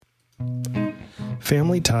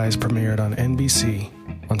Family Ties premiered on NBC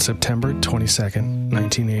on September 22nd,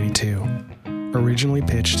 1982. Originally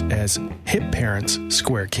pitched as Hip Parents,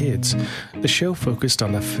 Square Kids, the show focused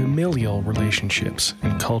on the familial relationships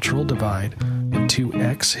and cultural divide of two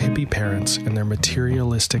ex-hippie parents and their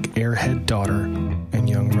materialistic airhead daughter and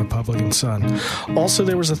young Republican son. Also,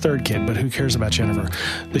 there was a third kid, but who cares about Jennifer?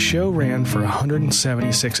 The show ran for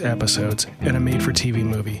 176 episodes and a made-for-TV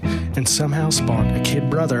movie, and somehow spawned a kid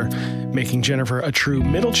brother, making Jennifer a true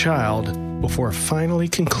middle child before finally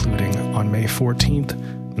concluding on May 14th,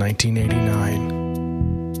 1989.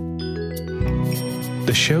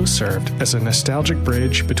 The show served as a nostalgic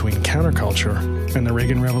bridge between counterculture and the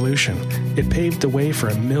Reagan Revolution. It paved the way for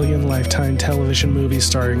a million Lifetime television movies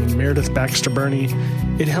starring Meredith Baxter Birney.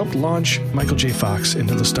 It helped launch Michael J. Fox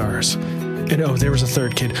into the stars. And oh, there was a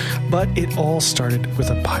third kid, but it all started with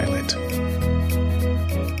a pilot.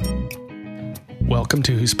 Welcome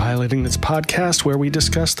to Who's Piloting This Podcast, where we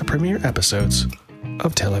discuss the premiere episodes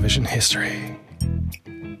of television history.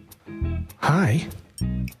 Hi.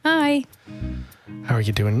 Hi. How are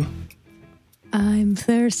you doing? I'm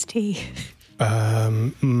thirsty.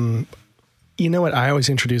 You know what? I always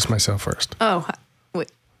introduce myself first. Oh,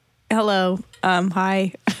 wait. Hello.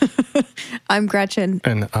 Hi. I'm Gretchen.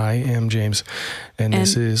 And I am James. And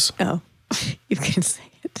this is... Oh, you can say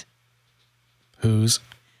it. Who's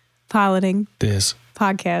Piloting This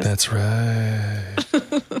Podcast. That's right.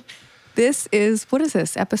 This is, what is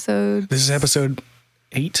this? Episode? This is episode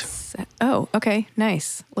 8. Oh, okay.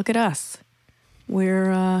 Nice. Look at us.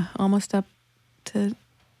 We're almost up to...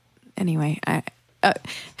 Anyway,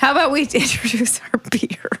 how about we introduce our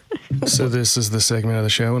beer? So this is the segment of the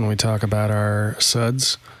show when we talk about our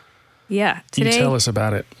suds. Yeah. Today, you tell us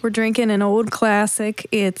about it. We're drinking an old classic.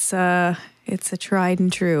 It's a tried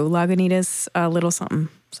and true Lagunitas Little Something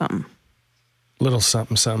Something. Little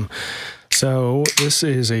something something. So this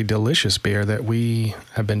is a delicious beer that we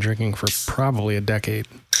have been drinking for probably a decade.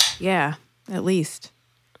 Yeah, at least.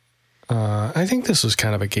 I think this was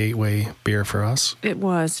kind of a gateway beer for us. It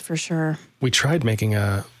was, for sure. We tried making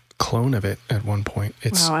a clone of it at one point.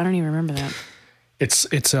 Wow, I don't even remember that. It's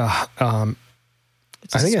It's I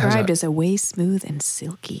think described as a way smooth and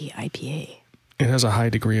silky IPA. It has a high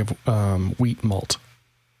degree of wheat malt,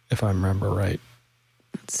 if I remember right.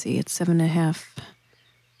 Let's see, it's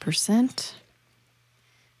 7.5%.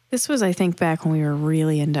 This was, I think, back when we were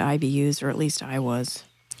really into IBUs, or at least I was.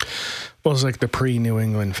 Well, it was like the pre-New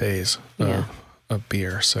England phase of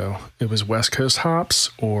beer. So it was West Coast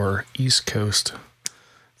hops or East Coast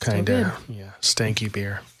kind of stanky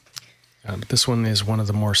beer. But this one is one of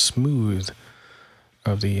the more smooth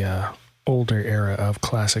of the older era of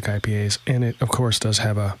classic IPAs. And it, of course, does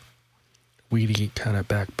have a weedy kind of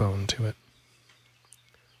backbone to it.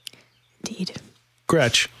 Indeed.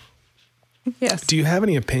 Gretch. Yes. Do you have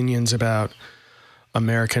any opinions about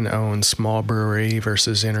American-owned small brewery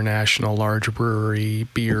versus international large brewery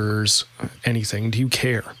beers, anything? Do you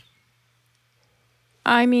care?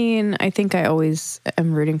 I mean, I think I always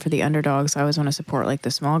am rooting for the underdogs. I always want to support like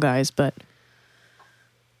the small guys, but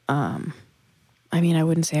I mean, I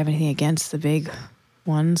wouldn't say I have anything against the big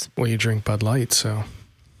ones. Well, you drink Bud Light, so.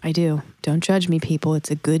 I do. Don't judge me, people.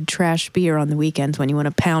 It's a good trash beer on the weekends when you want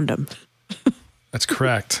to pound them. That's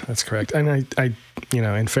correct. That's correct. And I,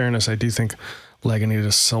 in fairness, I do think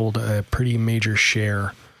Lagunitas sold a pretty major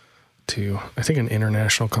share to, I think, an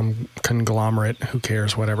international conglomerate. Who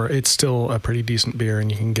cares? Whatever. It's still a pretty decent beer,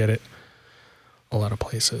 and you can get it a lot of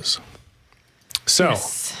places. So,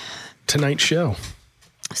 yes. Tonight's show.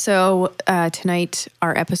 So, tonight,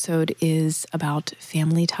 our episode is about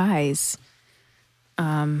family ties,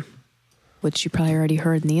 which you probably already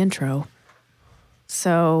heard in the intro.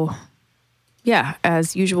 So, yeah,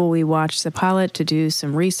 as usual, we watched the pilot to do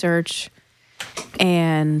some research.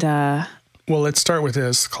 And well, let's start with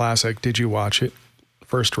this classic. Did you watch it?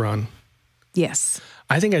 First run. Yes.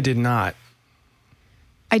 I think I did not.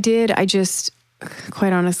 I did. I just,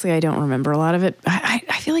 quite honestly, I don't remember a lot of it. I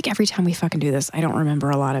feel like every time we fucking do this, I don't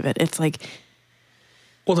remember a lot of it. It's like,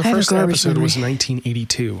 well, the first episode was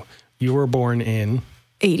 1982. You were born in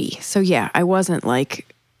 80. So yeah, I wasn't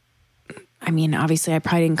like, I mean, obviously I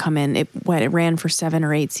probably didn't come in. It ran for 7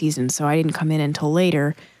 or 8 seasons, so I didn't come in until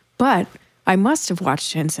later. But I must have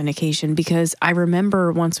watched it in syndication because I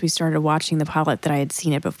remember once we started watching the pilot that I had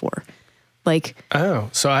seen it before. Like, oh,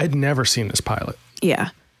 so I'd never seen this pilot. Yeah.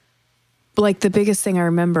 But like the biggest thing I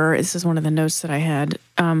remember, this is one of the notes that I had,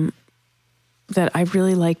 that I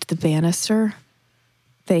really liked the banister.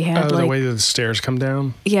 They had the way that the stairs come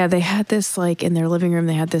down? Yeah, they had this like in their living room,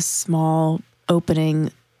 they had this small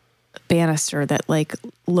opening banister that like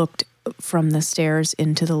looked from the stairs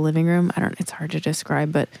into the living room. It's hard to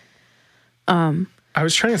describe, but I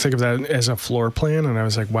was trying to think of that as a floor plan, and I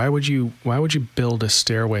was like, why would you build a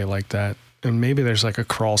stairway like that? And maybe there's like a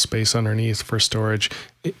crawl space underneath for storage.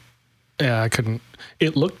 I couldn't.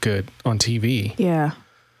 It looked good on TV. Yeah.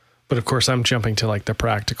 But of course, I'm jumping to like the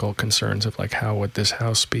practical concerns of like, how would this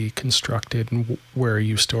house be constructed, and where are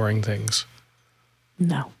you storing things?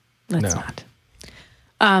 No, let's not.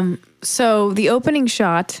 So the opening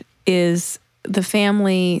shot is the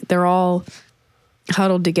family. They're all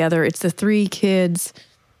huddled together. It's the 3 kids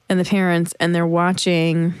and the parents, and they're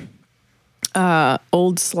watching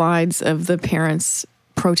old slides of the parents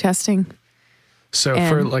protesting. So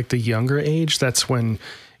for like the younger age, that's when,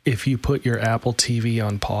 if you put your Apple TV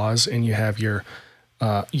on pause and you have your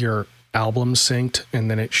album synced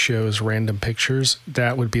and then it shows random pictures,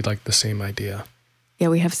 that would be like the same idea. Yeah,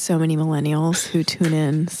 we have so many millennials who tune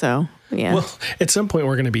in. So, yeah. Well, at some point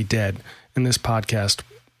we're going to be dead, and this podcast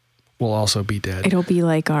will also be dead. It'll be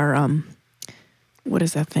like our, what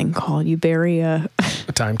is that thing called? You bury a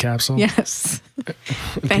time capsule? Yes.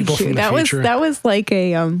 Thank you. That was like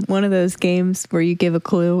a one of those games where you give a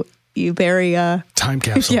clue. You bury a time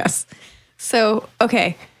capsule. Yes. So,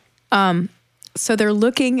 okay. So they're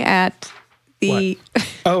looking at the...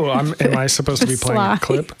 Am I supposed to be playing a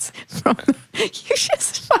clip? You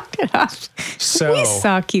just fucked it up. So we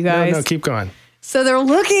suck, you guys. No, keep going. So they're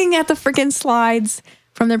looking at the freaking slides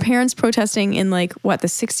from their parents protesting in like, the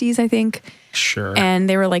 60s, I think. Sure. And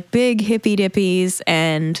they were like big hippie dippies,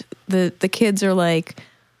 and the kids are like,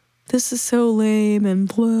 this is so lame and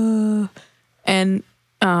blah. And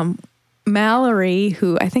Mallory,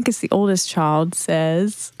 who I think is the oldest child,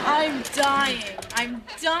 says, I'm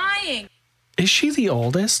dying. Is she the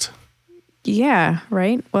oldest? Yeah,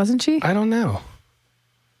 right? Wasn't she? I don't know.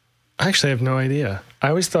 I actually have no idea. I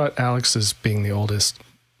always thought Alex is being the oldest.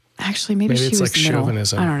 Actually, maybe she it's was like middle.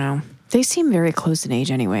 chauvinism. I don't know. They seem very close in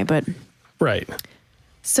age anyway, but... Right.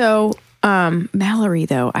 So, Mallory,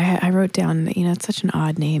 though, I wrote down, it's such an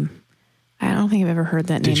odd name. I don't think I've ever heard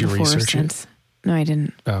that name before. Did you research it? No, I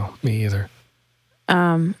didn't. Oh, me either.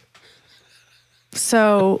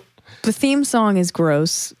 So, the theme song is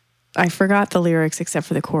gross. I forgot the lyrics except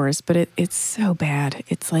for the chorus, but it's so bad.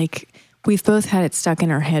 It's like we've both had it stuck in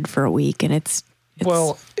our head for a week, and it's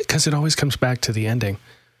well, because it always comes back to the ending.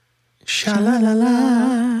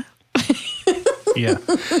 Sha-la-la-la. Yeah.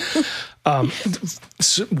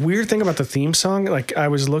 Weird thing about the theme song, like I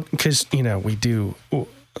was looking, because we do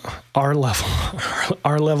our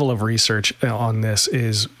level of research on this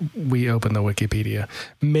is we open the Wikipedia.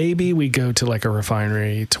 Maybe we go to like a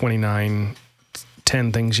refinery 29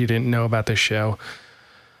 10 things you didn't know about this show.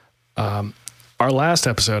 Our last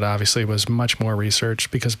episode obviously was much more researched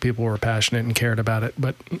because people were passionate and cared about it,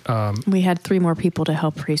 but we had 3 more people to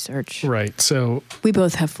help research. Right. So we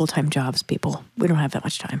both have full-time jobs, people. We don't have that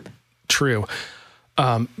much time. True.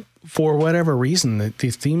 For whatever reason, the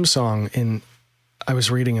theme song I was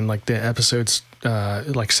reading in like the episodes,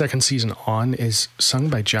 like second season on, is sung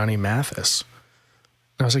by Johnny Mathis.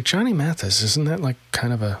 And I was like, Johnny Mathis, isn't that like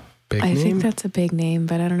kind of a big name? I think that's a big name,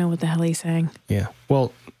 but I don't know what the hell he sang. Yeah.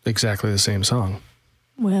 Well, exactly the same song.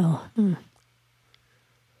 Well,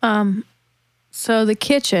 so the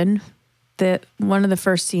kitchen, one of the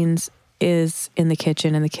first scenes is in the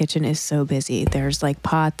kitchen, and the kitchen is so busy. There's like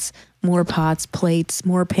pots, plates,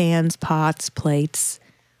 more pans, pots, plates.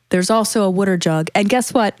 There's also a water jug, and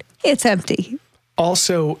guess what? It's empty.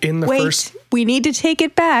 Also in the first... we need to take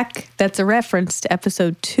it back. That's a reference to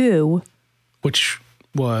episode 2. Which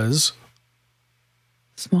was...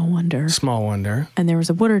 Small Wonder. And there was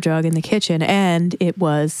a water jug in the kitchen, and it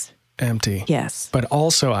was... empty. Yes. But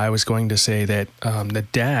also I was going to say that the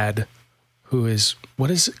dad, who is...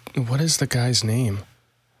 What is the guy's name?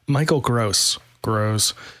 Michael Gross.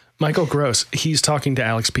 Michael Gross. He's talking to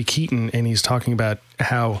Alex P. Keaton, and he's talking about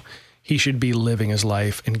how he should be living his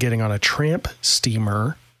life and getting on a tramp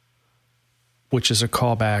steamer, which is a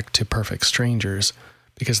callback to Perfect Strangers,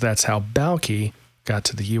 because that's how Balky got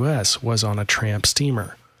to the U.S., was on a tramp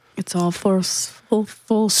steamer. It's all full So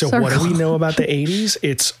circle. what do we know about the 80s?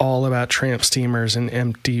 It's all about tramp steamers and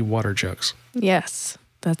empty water jugs. Yes,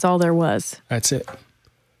 that's all there was. That's it.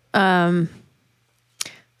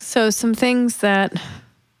 So some things that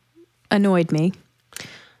annoyed me.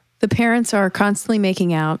 The parents are constantly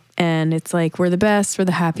making out, and it's like, we're the best, we're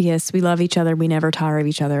the happiest, we love each other, we never tire of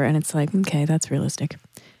each other. And it's like, okay, that's realistic.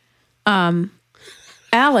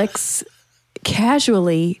 Alex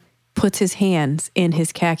casually puts his hands in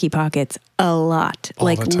his khaki pockets a lot. All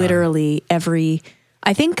like the time. literally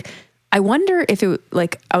I wonder if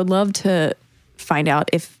I would love to find out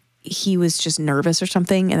if he was just nervous or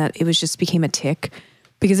something, and that it was just became a tick,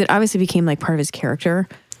 because it obviously became like part of his character,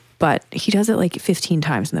 but he does it like 15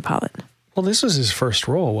 times in the pilot. Well, this was his first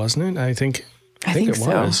role, wasn't it? I think it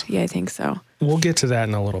so. was. Yeah, I think so. We'll get to that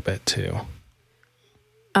in a little bit too.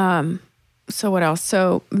 So what else?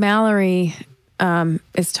 So Mallory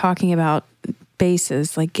is talking about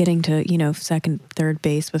bases, like getting to, second, third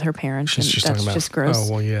base with her parents. She's and just that's talking about, just gross.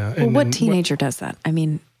 Oh, well, yeah. Well, what teenager does that? I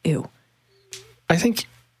mean, ew. I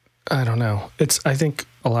don't know. I think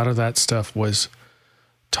a lot of that stuff was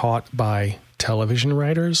taught by television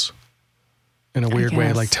writers in a weird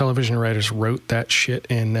way. Like television writers wrote that shit,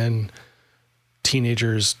 and then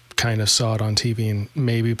teenagers kind of saw it on TV and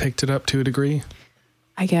maybe picked it up to a degree.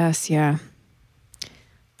 I guess, yeah.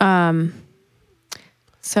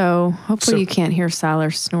 So hopefully you can't hear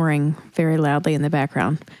Siler snoring very loudly in the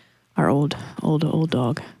background. Our old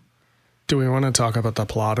dog. Do we want to talk about the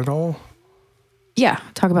plot at all? Yeah,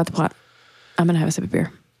 talk about the plot. I'm going to have a sip of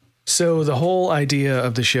beer. So the whole idea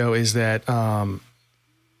of the show is that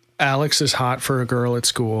Alex is hot for a girl at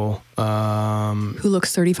school. Who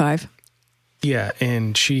looks 35. Yeah,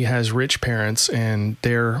 and she has rich parents, and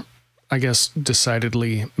they're, I guess,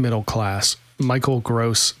 decidedly middle class. Michael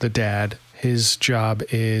Gross, the dad, his job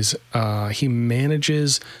is he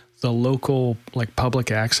manages the local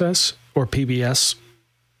public access or PBS.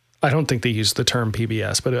 I don't think they use the term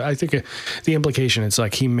PBS, but I think the implication is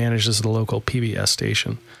he manages the local PBS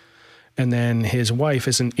station. And then his wife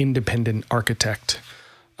is an independent architect.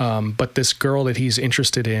 But this girl that he's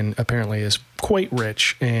interested in apparently is quite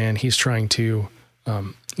rich, and he's trying to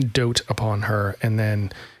dote upon her, and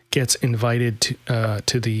then gets invited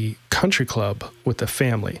to the country club with the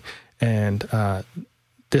family. And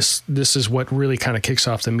this is what really kind of kicks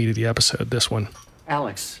off the meat of the episode, this one.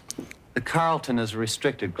 Alex, the Carlton is a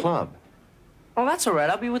restricted club. Oh, that's all right.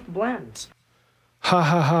 I'll be with the Blends. Ha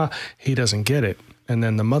ha ha. He doesn't get it. And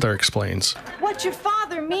then the mother explains. What your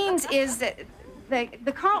father means is that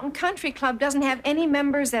the Carlton Country Club doesn't have any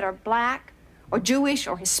members that are black or Jewish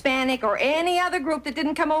or Hispanic or any other group that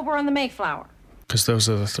didn't come over on the Mayflower. Because those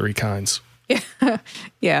are the three kinds.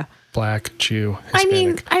 Yeah. Black, Jew, Hispanic. I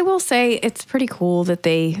mean, I will say it's pretty cool that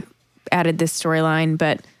they added this storyline,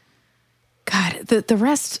 but God, the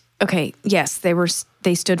rest, okay, yes,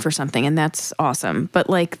 they stood for something, and that's awesome. But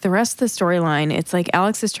the rest of the storyline, it's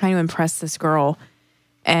Alex is trying to impress this girl,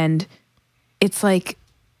 and it's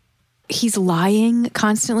he's lying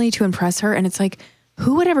constantly to impress her, and it's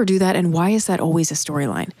who would ever do that, and why is that always a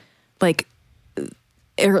storyline?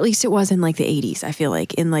 Or at least it was in the 80s, I feel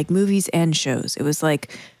in movies and shows. It was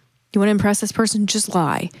you want to impress this person, just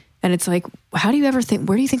lie. And it's how do you ever think,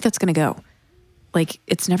 where do you think that's going to go?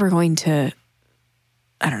 It's never going to,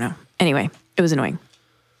 I don't know. Anyway, it was annoying.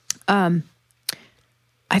 I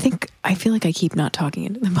feel I keep not talking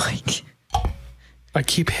into the mic. I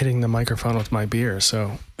keep hitting the microphone with my beer,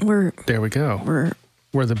 so there we go.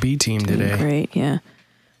 We're the B team today. Great, yeah.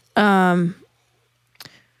 I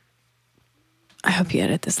hope you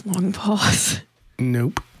edit this long pause.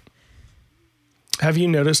 Nope. Have you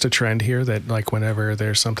noticed a trend here that whenever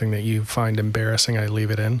there's something that you find embarrassing, I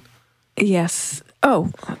leave it in? Yes.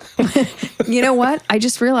 Oh, you know what? I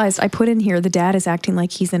just realized I put in here the dad is acting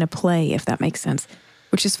like he's in a play, if that makes sense,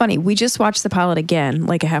 which is funny. We just watched the pilot again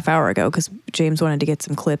a half hour ago because James wanted to get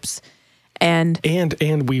some clips. And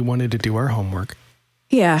we wanted to do our homework.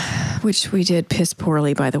 Yeah, which we did piss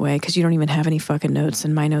poorly, by the way, because you don't even have any fucking notes,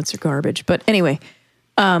 and my notes are garbage. But anyway.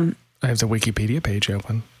 I have the Wikipedia page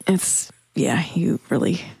open. You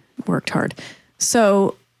really worked hard.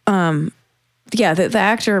 So, the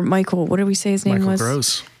actor, Michael, what did we say his name was? Michael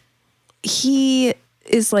Gross. He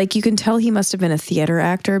is you can tell he must have been a theater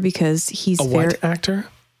actor because he's what actor?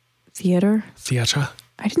 Theater? Theater.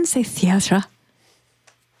 I didn't say theater.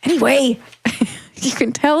 Anyway, you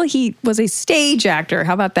can tell he was a stage actor.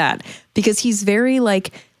 How about that? Because he's very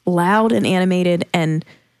loud and animated and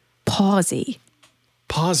pausy.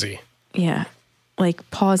 Pausy? Yeah.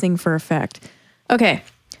 Pausing for effect. Okay.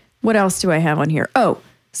 What else do I have on here? Oh,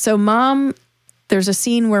 so there's a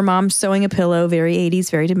scene where mom's sewing a pillow, very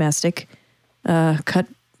 80s, very domestic.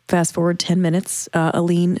 Fast forward 10 minutes.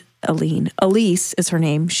 Elise is her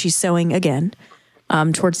name. She's sewing again.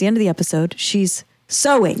 Towards the end of the episode, she's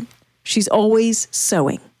sewing. She's always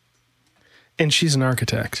sewing. And she's an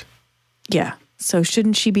architect. Yeah. So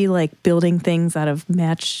shouldn't she be building things out of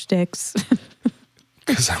matchsticks?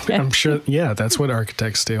 Because I'm sure, that's what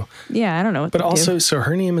architects do. Yeah, I don't know what But also, so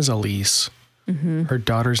her name is Elise. Mm-hmm. Her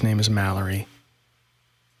daughter's name is Mallory.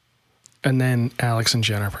 And then Alex and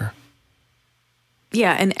Jennifer.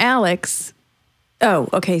 Yeah, and Alex... Oh,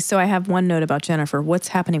 okay, so I have one note about Jennifer. What's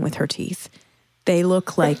happening with her teeth? They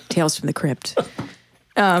look like Tales from the Crypt.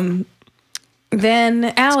 Then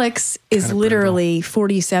Alex is Kinda literally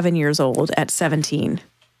 47 years old at 17.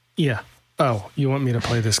 Yeah. Oh, you want me to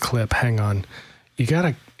play this clip? Hang on. You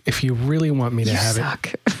gotta, if you really want me to You have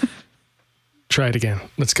suck. it, try it again.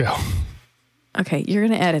 Let's go. Okay, you're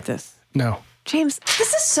going to edit this. No. James,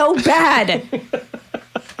 this is so bad.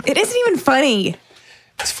 It isn't even funny.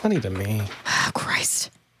 It's funny to me. Oh, Christ.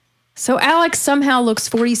 So Alex somehow looks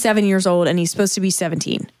 47 years old and he's supposed to be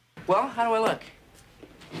 17. Well, how do I look?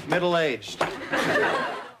 Middle-aged.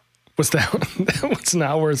 Was that was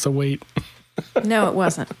not worth the wait? No, it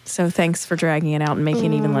wasn't. So thanks for dragging it out and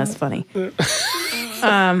making it even less funny.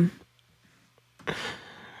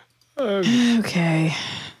 Okay.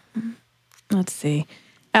 Let's see.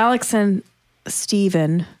 Alex and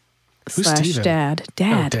Steven Who's slash Steven? Dad. Oh,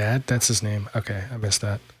 Dad Dad? That's his name. Okay, I missed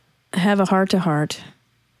that. have a heart-to-heart.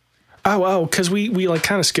 Oh, because we like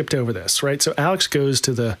kind of skipped over this, right? So Alex goes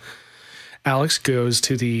to the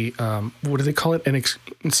what do they call it?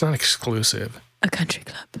 It's not exclusive, A country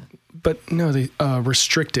club. but no, the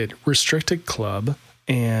restricted club,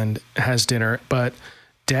 and has dinner. But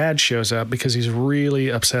Dad shows up because he's really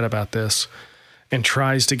upset about this, and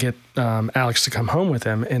tries to get Alex to come home with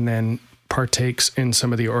him, and then partakes in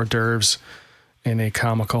some of the hors d'oeuvres in a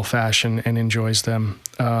comical fashion and enjoys them.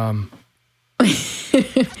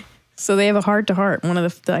 So they have a heart-to-heart. One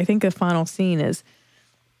of I think the final scene is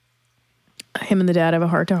him and the dad have a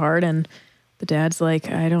heart-to-heart, and the dad's like,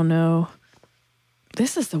 I don't know.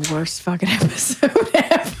 This is the worst fucking episode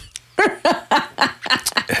ever.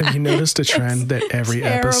 Have you noticed a trend that every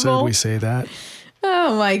episode terrible. we say that?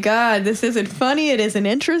 Oh my God, this isn't funny. It isn't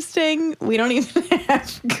interesting. We don't even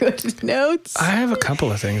have good notes. I have a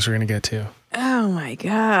couple of things we're going to get to. Oh my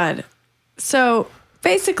God. So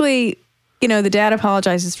basically, the dad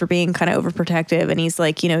apologizes for being kind of overprotective. And he's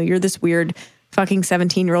like, you're this weird fucking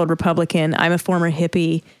 17-year-old Republican. I'm a former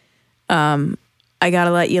hippie. I got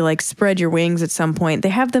to let you spread your wings at some point. They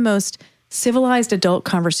have the most civilized adult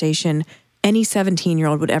conversation any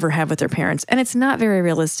 17-year-old would ever have with their parents. And it's not very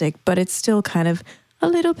realistic, but it's still kind of a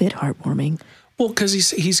little bit heartwarming. Well, because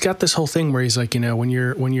he's got this whole thing where he's like, when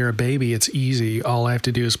you're a baby, it's easy. All I have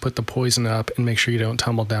to do is put the poison up and make sure you don't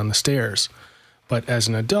tumble down the stairs. But as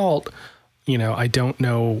an adult, I don't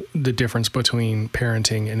know the difference between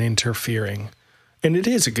parenting and interfering. And it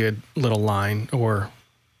is a good little line or,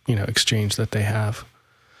 exchange that they have.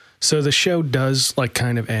 So the show does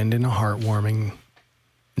kind of end in a heartwarming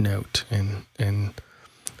note. And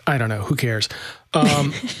I don't know, who cares?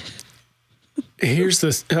 Here's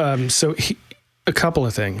this. A couple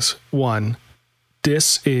of things. One,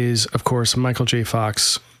 this is, of course, Michael J.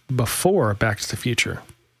 Fox before Back to the Future,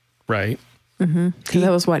 right? Mm-hmm.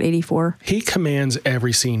 That was 84? He commands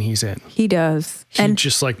every scene he's in. He does. He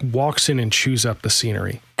just walks in and chews up the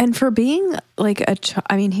scenery. And for being a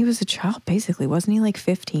child, he was a child basically, wasn't he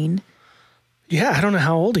 15? Yeah, I don't know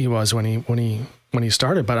how old he was when he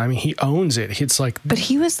started, but he owns it. It's But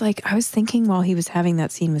he was I was thinking while he was having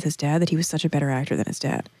that scene with his dad that he was such a better actor than his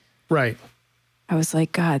dad. Right. I was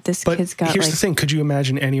like, God, this But kid's got here's the thing. Could you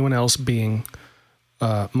imagine anyone else being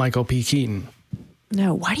Michael P. Keaton?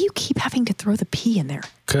 No, why do you keep having to throw the P in there?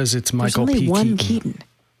 Because it's Michael There's only P. one Keaton. Keaton.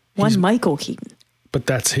 One Michael Keaton. But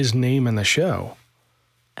that's his name in the show.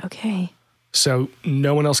 Okay. So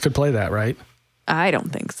no one else could play that, right? I don't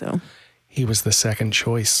think so. He was the second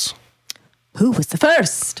choice. Who was the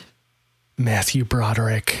first? Matthew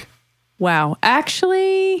Broderick. Wow.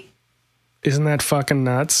 Actually, Isn't that fucking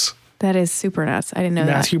nuts? that is super nuts. I didn't know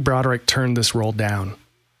Matthew Broderick turned this role down.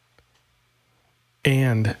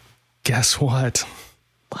 And guess what?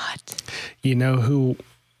 What? You know who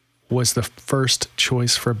was the first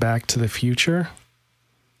choice for Back to the Future?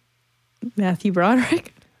 Matthew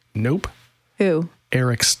Broderick? Nope. Who?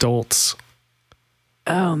 Eric Stoltz.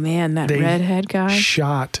 Oh, man, that They redhead guy.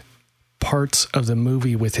 shot parts of the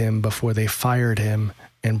movie with him before they fired him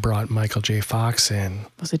and brought Michael J. Fox in.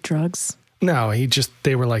 Was it drugs? No,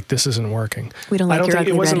 they were like, this isn't working. We don't like I don't your think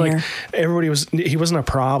it ugly wasn't red like hair. he wasn't a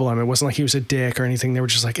problem. It wasn't like he was a dick or anything. They were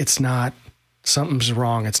just like, it's not, something's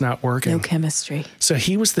wrong. It's not working. No chemistry. So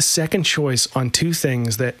he was the second choice on two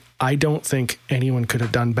things that I don't think anyone could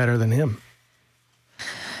have done better than him.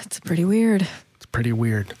 It's pretty weird. It's pretty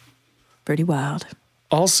weird. Pretty wild.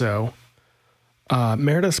 Also,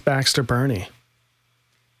 Meredith Baxter Birney.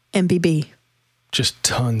 MBB. Just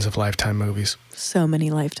tons of Lifetime movies. So many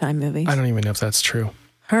Lifetime movies. I don't even know if that's true.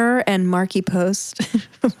 Her and Marky Post.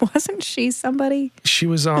 Wasn't she somebody? She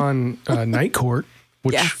was on Night Court,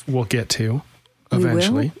 which Yeah. we'll get to We will?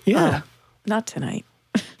 eventually. Yeah. Oh, not tonight.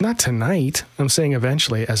 Not tonight. I'm saying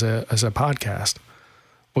eventually as a podcast.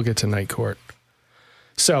 We'll get to Night Court.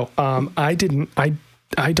 So I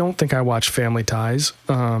don't think I watched Family Ties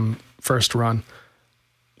first run.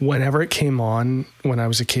 Whenever it came on when I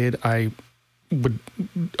was a kid, I would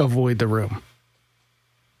avoid the room.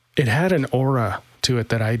 It had an aura to it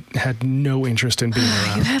that I had no interest in being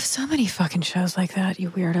around. You have so many fucking shows like that,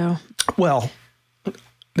 you weirdo. Well,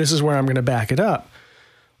 this is where I'm going to back it up.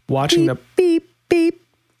 Watching Beep, beep.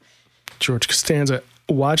 George Costanza,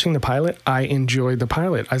 watching the pilot, I enjoyed the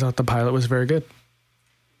pilot. I thought the pilot was very good.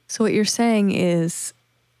 So what you're saying is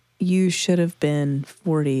you should have been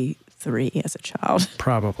 43 as a child.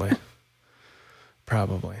 Probably.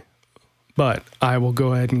 But I will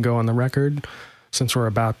go ahead and go on the record, since we're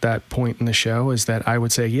about that point in the show, is that I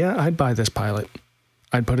would say, yeah, I'd buy this pilot.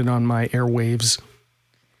 I'd put it on my airwaves.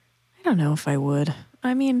 I don't know if I would.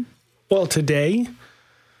 I mean... Well, today...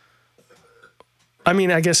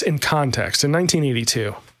 I guess in context, in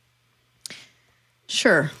 1982.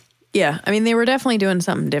 Sure. Yeah. I mean, they were definitely doing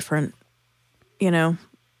something different. You know,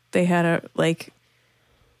 they had it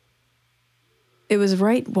was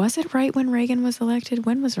it right when Reagan was elected?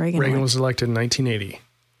 When was Reagan elected? Reagan was elected in 1980.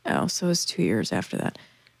 Oh, so it was 2 years after that.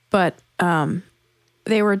 But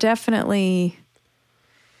they were definitely,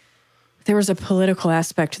 there was a political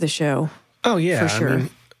aspect to the show. Oh, yeah. For sure.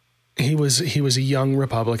 He was a young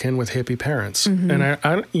Republican with hippie parents. Mm-hmm.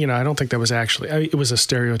 And I don't think that was actually, it was a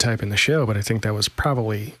stereotype in the show, but I think that was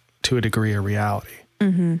probably to a degree a reality.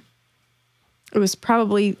 Mm-hmm. It was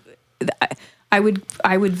probably, I would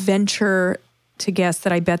venture to guess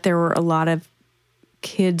that I bet there were a lot of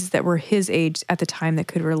kids that were his age at the time that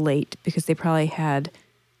could relate, because they probably had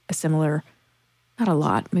a similar, not a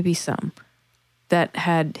lot, maybe some, that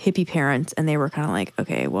had hippie parents, and they were kind of like,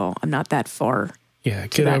 okay, well, I'm not that far. Yeah,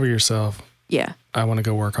 get over yourself. Yeah. I want to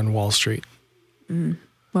go work on Wall Street.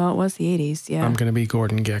 Well, it was the 80s, yeah. I'm going to be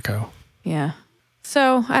Gordon Gekko. Yeah.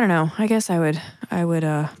 So, I don't know. I guess I would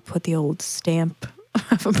put the old stamp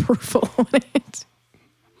of approval on it.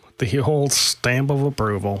 The old stamp of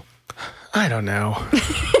approval. I don't know.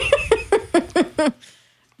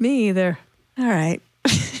 Me either. All right.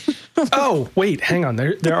 Oh, wait, hang on.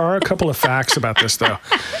 There are a couple of facts about this, though.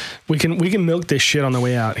 We can milk this shit on the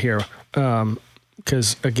way out here.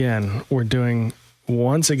 Because, again, we're doing,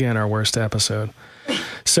 once again, our worst episode.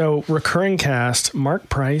 So, recurring cast, Mark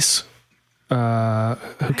Price,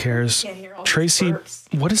 who cares? Tracy,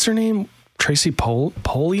 what is her name? Tracy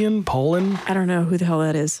Pollan? I don't know who the hell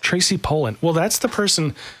that is. Tracy Pollan. Well, that's the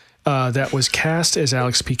person that was cast as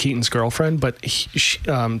Alex P. Keaton's girlfriend, but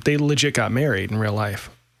they legit got married in real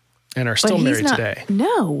life and are still married today.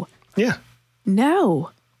 No. Yeah.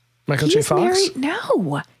 No. Michael J. Fox?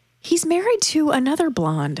 No. He's married to another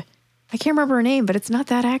blonde. I can't remember her name, but it's not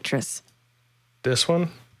that actress. This one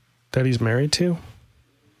that he's married to?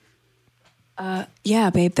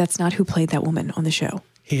 Yeah, babe, that's not who played that woman on the show.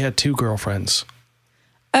 He had two girlfriends.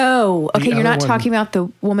 Oh, okay. You're not one, talking about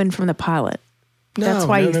the woman from the pilot. That's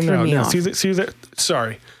why you threw me off.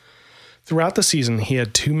 Sorry. Throughout the season, he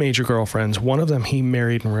had two major girlfriends. One of them he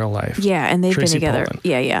married in real life. Yeah, and they've Tracy been together.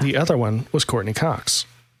 Pollan. Yeah. The other one was Courtney Cox.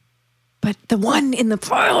 But the one in the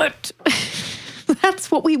pilot,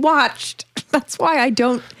 that's what we watched. That's why I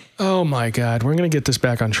don't. Oh my God. We're going to get this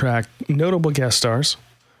back on track. Notable guest stars: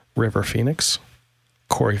 River Phoenix,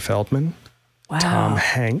 Corey Feldman, Wow. Tom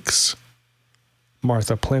Hanks,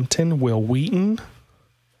 Martha Plimpton, Will Wheaton,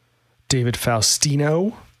 David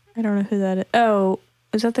Faustino. I don't know who that is. Oh,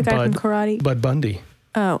 is that the guy from Karate? Bud Bundy.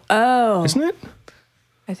 Oh. Isn't it?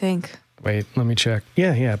 I think. Wait, let me check.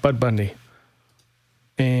 Yeah, Bud Bundy.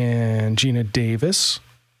 And Gina Davis.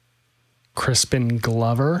 Crispin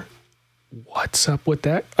Glover. What's up with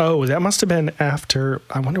that? Oh, that must have been after.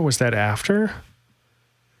 I wonder, was that after?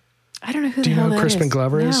 I don't know who Do the you hell know who that Crispin is.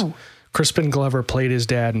 Glover is? No. Crispin Glover played his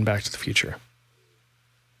dad in Back to the Future.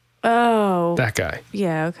 Oh. That guy.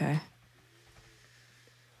 Yeah, okay.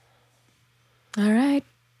 All right.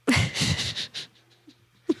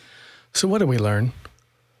 So what did we learn?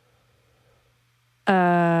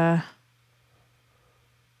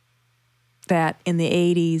 That in the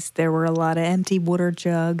 80s, there were a lot of empty water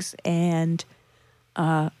jugs, and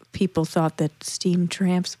people thought that steam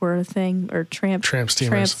tramps were a thing, or tramp Tramp steamers.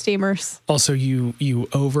 Tramp steamers. Also, you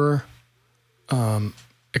over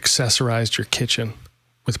accessorized your kitchen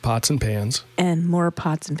with pots and pans, And more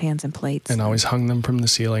pots and pans and plates. and always hung them from the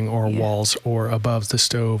ceiling or walls or above the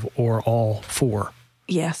stove or all four.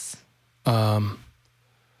 Yes.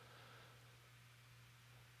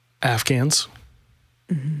 Afghans.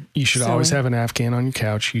 You should always Sewing. have an Afghan on your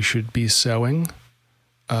couch. You should be sewing.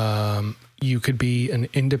 You could be an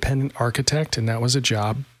independent architect, and that was a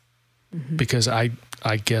job, because I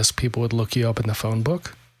guess people would look you up in the phone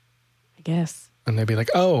book. I guess. And they'd be like,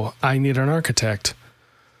 oh, I need an architect.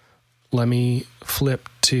 Let me flip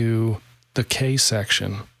to the K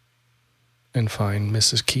section and find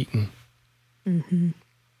Mrs. Keaton. Mm-hmm.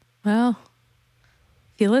 Well,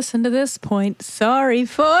 if you listen to this point, sorry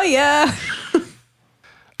for ya.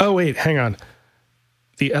 Oh, wait, hang on.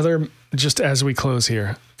 The other, just as we close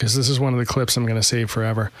here, because this is one of the clips I'm going to save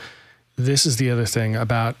forever. This is the other thing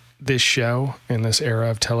about this show in this era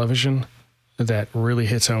of television that really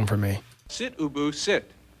hits home for me. Sit, Ubu,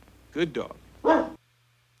 sit. Good dog.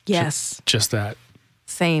 Yes. Just that.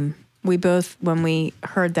 Same. We both, when we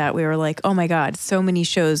heard that, we were like, oh my God, so many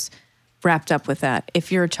shows wrapped up with that.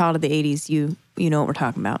 If you're a child of the 80s, you know what we're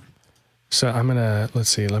talking about. So I'm going to, let's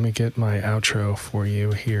see, let me get my outro for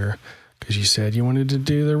you here, because you said you wanted to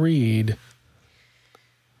do the read.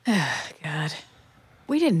 God.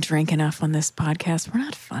 We didn't drink enough on this podcast. We're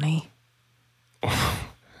not funny. I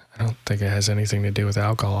don't think it has anything to do with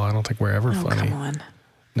alcohol. I don't think we're ever funny. Come on.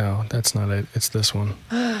 No, that's not it. It's this one.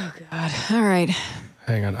 Oh, God. All right.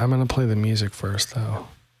 Hang on. I'm going to play the music first, though.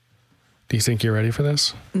 Do you think you're ready for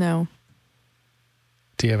this? No.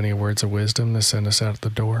 Do you have any words of wisdom to send us out the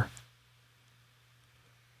door?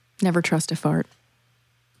 Never trust a fart.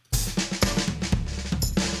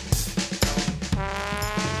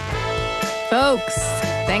 Folks,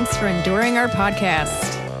 thanks for enduring our podcast.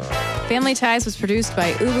 Family Ties was produced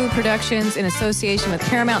by Ubu Productions in association with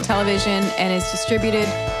Paramount Television and is distributed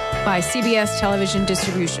by CBS Television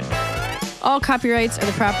Distribution. All copyrights are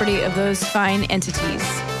the property of those fine entities.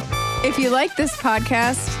 If you like this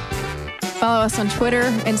podcast, follow us on Twitter,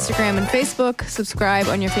 Instagram, and Facebook, subscribe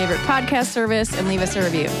on your favorite podcast service, and leave us a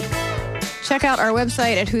review. Check out our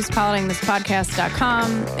website at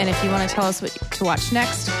whospilotingthispodcast.com, and if you want to tell us what to watch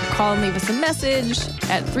next, call and leave us a message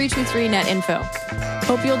at 323-NET-INFO.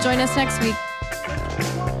 Hope you'll join us next week.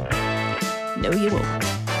 No, you won't.